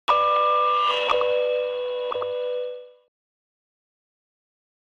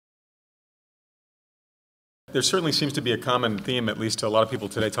There certainly seems to be a common theme, at least to a lot of people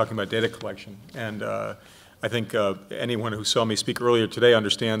today, talking about data collection. And I think anyone who saw me speak earlier today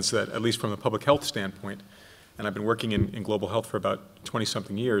understands that, at least from a public health standpoint, and I've been working in global health for about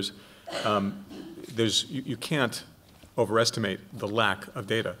 20-something years, you can't overestimate the lack of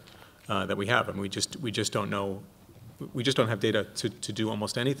data that we have. And we just don't know. We just don't have data to do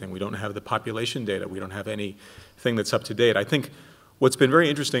almost anything. We don't have the population data. We don't have anything that's up to date. I think what's been very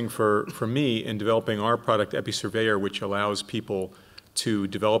interesting for me in developing our product, EpiSurveyor, which allows people to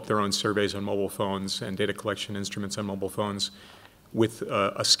develop their own surveys on mobile phones and data collection instruments on mobile phones with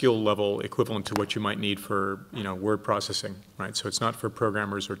a skill level equivalent to what you might need for word processing, right? So it's not for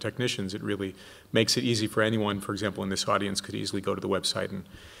programmers or technicians. It really makes it easy for anyone, for example, in this audience, could easily go to the website and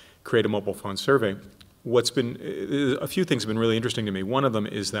create a mobile phone survey. A few things have been really interesting to me. One of them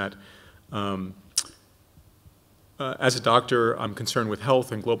is that as a doctor, I'm concerned with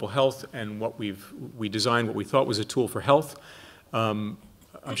health and global health, and we designed what we thought was a tool for health. I'm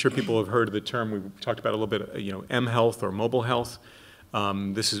sure people have heard of the term, we talked about a little bit, M-health or mobile health.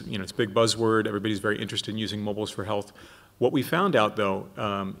 This is, it's a big buzzword. Everybody's very interested in using mobiles for health. What we found out,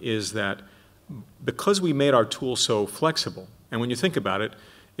 though, is that because we made our tool so flexible, and when you think about it,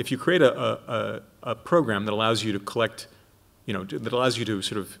 if you create a program that allows you to collect, that allows you to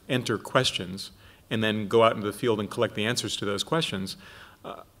sort of enter questions and then go out into the field and collect the answers to those questions,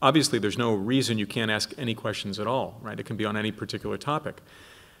 obviously there's no reason you can't ask any questions at all, right? It can be on any particular topic.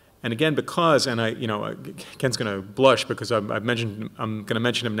 And again, because, and Ken's going to blush because I'm going to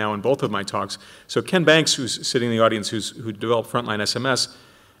mention him now in both of my talks. So Ken Banks, who's sitting in the audience, who developed Frontline SMS,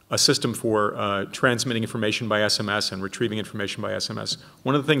 a system for transmitting information by SMS and retrieving information by SMS.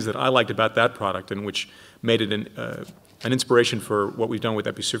 One of the things that I liked about that product, and which made it an inspiration for what we've done with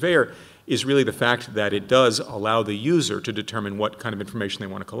EpiSurveyor, is really the fact that it does allow the user to determine what kind of information they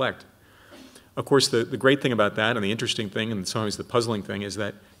want to collect. Of course, the great thing about that, and the interesting thing, and sometimes the puzzling thing, is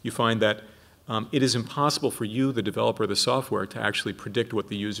that you find that it is impossible for you, the developer of the software, to actually predict what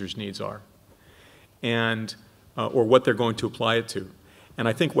the user's needs are, and or what they're going to apply it to. And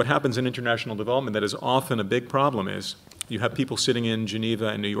I think what happens in international development that is often a big problem is you have people sitting in Geneva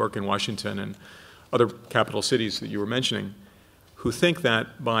and New York and Washington and other capital cities that you were mentioning who think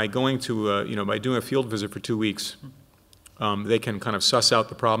that by going to, by doing a field visit for 2 weeks, they can kind of suss out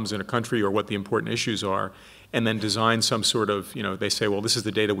the problems in a country or what the important issues are and then design some sort of, they say, well, this is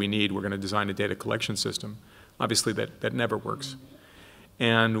the data we need. We're going to design a data collection system. Obviously, that never works.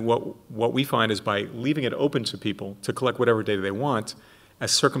 And what we find is by leaving it open to people to collect whatever data they want,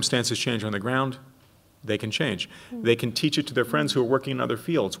 as circumstances change on the ground, they can change. They can teach it to their friends who are working in other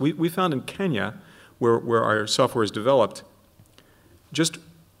fields. We found in Kenya, where our software is developed, just,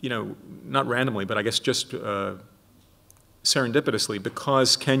 not randomly, but I guess just serendipitously,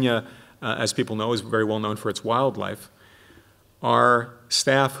 because Kenya, as people know, is very well known for its wildlife, our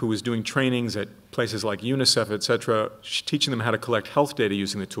staff who was doing trainings at places like UNICEF, et cetera, teaching them how to collect health data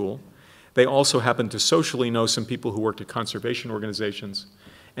using the tool. They also happen to socially know some people who worked at conservation organizations.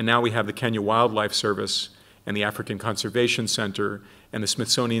 And now we have the Kenya Wildlife Service and the African Conservation Center and the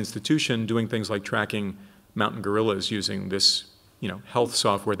Smithsonian Institution doing things like tracking mountain gorillas using this, health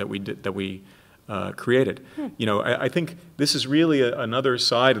software that we created. I think this is really another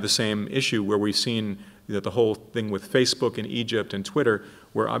side of the same issue where we've seen the whole thing with Facebook and Egypt and Twitter,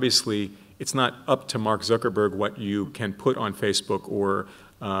 where obviously it's not up to Mark Zuckerberg what you can put on Facebook or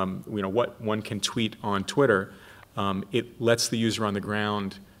what one can tweet on Twitter. It lets the user on the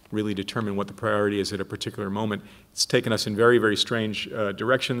ground really determine what the priority is at a particular moment. It's taken us in very, very strange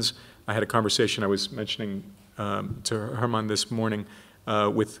directions. I had a conversation I was mentioning to Herman this morning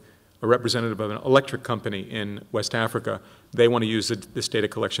with a representative of an electric company in West Africa. They want to use this data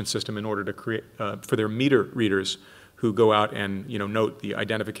collection system in order to create, for their meter readers who go out and note the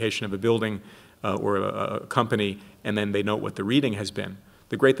identification of a building or a company, and then they note what the reading has been.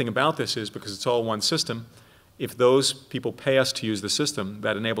 The great thing about this is, because it's all one system, if those people pay us to use the system,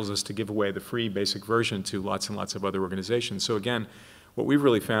 that enables us to give away the free basic version to lots and lots of other organizations. So again, what we've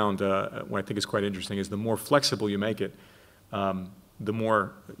really found, what I think is quite interesting, is the more flexible you make it, the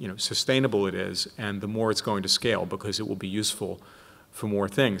more sustainable it is, and the more it's going to scale because it will be useful for more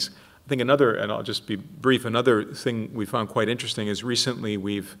things. I think another, and I'll just be brief, another thing we found quite interesting is recently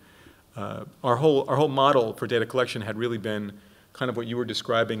we've, our whole model for data collection had really been kind of what you were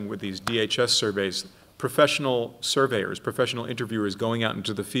describing with these DHS surveys, professional surveyors, professional interviewers going out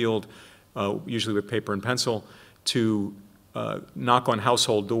into the field, usually with paper and pencil, to knock on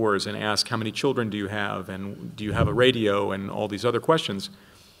household doors and ask how many children do you have and do you have a radio and all these other questions.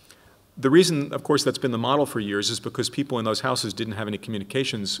 The reason, of course, that's been the model for years is because people in those houses didn't have any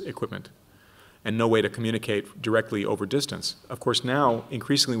communications equipment. and no way to communicate directly over distance. Of course, now,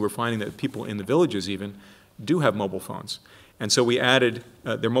 increasingly, we're finding that people in the villages even do have mobile phones. And so we added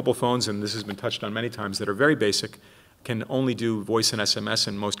their mobile phones, and this has been touched on many times, that are very basic, can only do voice and SMS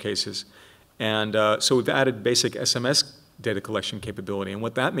in most cases. And so we've added basic SMS data collection capability. And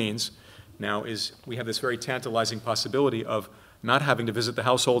what that means now is we have this very tantalizing possibility of not having to visit the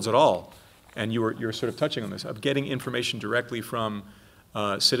households at all. And you're sort of touching on this, of getting information directly from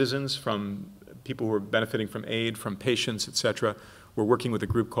citizens, from people who are benefiting from aid, from patients, et cetera. We're working with a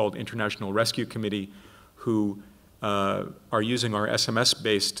group called International Rescue Committee who are using our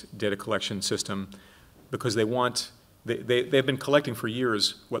SMS-based data collection system because they want, they've been collecting for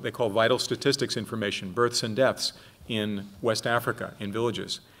years what they call vital statistics information, births and deaths in West Africa, in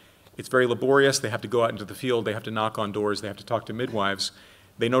villages. It's very laborious. They have to go out into the field. They have to knock on doors. They have to talk to midwives.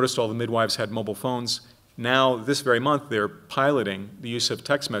 They noticed all the midwives had mobile phones. Now, this very month, they're piloting the use of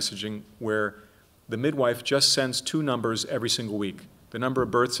text messaging where the midwife just sends 2 numbers every single week, the number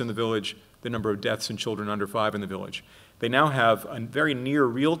of births in the village, the number of deaths in children under 5 in the village. They now have a very near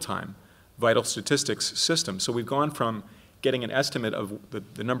real-time vital statistics system. So we've gone from getting an estimate of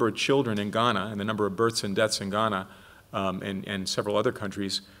the number of children in Ghana and the number of births and deaths in Ghana and several other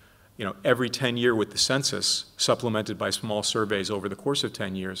countries, every 10 years with the census, supplemented by small surveys over the course of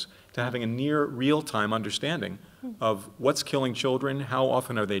 10 years, to having a near real-time understanding of what's killing children, how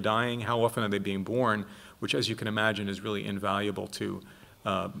often are they dying, how often are they being born, which, as you can imagine, is really invaluable to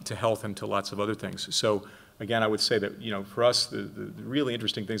health and to lots of other things. So again, I would say that, for us, the really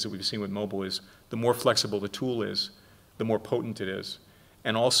interesting things that we've seen with mobile is the more flexible the tool is, the more potent it is.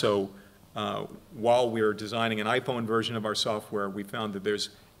 And also, while we're designing an iPhone version of our software, we found that there's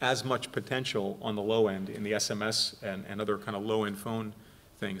as much potential on the low end in the SMS and other kind of low-end phone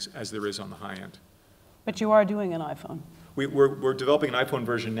things as there is on the high end. But you are doing an iPhone. We're developing an iPhone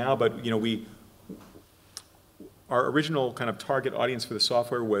version now, but our original kind of target audience for the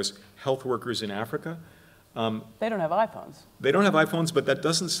software was health workers in Africa. They don't have iPhones. They don't have iPhones, but that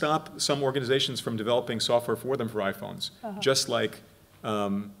doesn't stop some organizations from developing software for them for iPhones. Just like,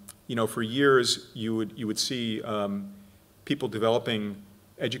 for years you would see people developing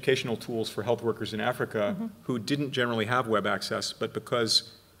educational tools for health workers in Africa who didn't generally have web access, but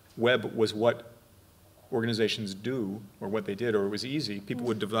because web was what organizations do, or what they did, or it was easy, people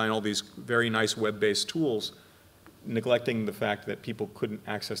would design all these very nice web-based tools, neglecting the fact that people couldn't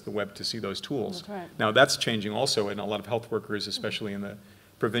access the web to see those tools. That's right. Now that's changing also, and a lot of health workers, especially in the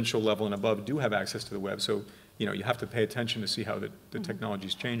provincial level and above, do have access to the web. So you have to pay attention to see how the technology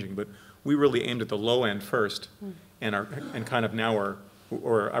is changing. But we really aimed at the low end first, and kind of now are,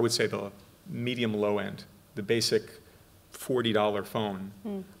 or I would say the medium low end, the basic $40 phone.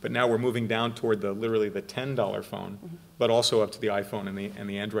 But now we're moving down toward literally the $10 phone, but also up to the iPhone and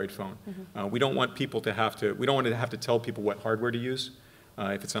the Android phone. We don't want people to have to, we don't want to have to tell people what hardware to use.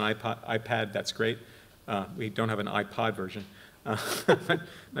 If it's an iPad, that's great. We don't have an iPod version.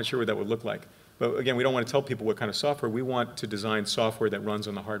 Not sure what that would look like. But again, we don't want to tell people what kind of software. We want to design software that runs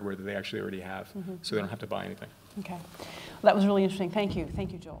on the hardware that they actually already have, so they don't have to buy anything. Okay. Well, that was really interesting. Thank you.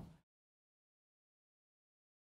 Thank you, Joel.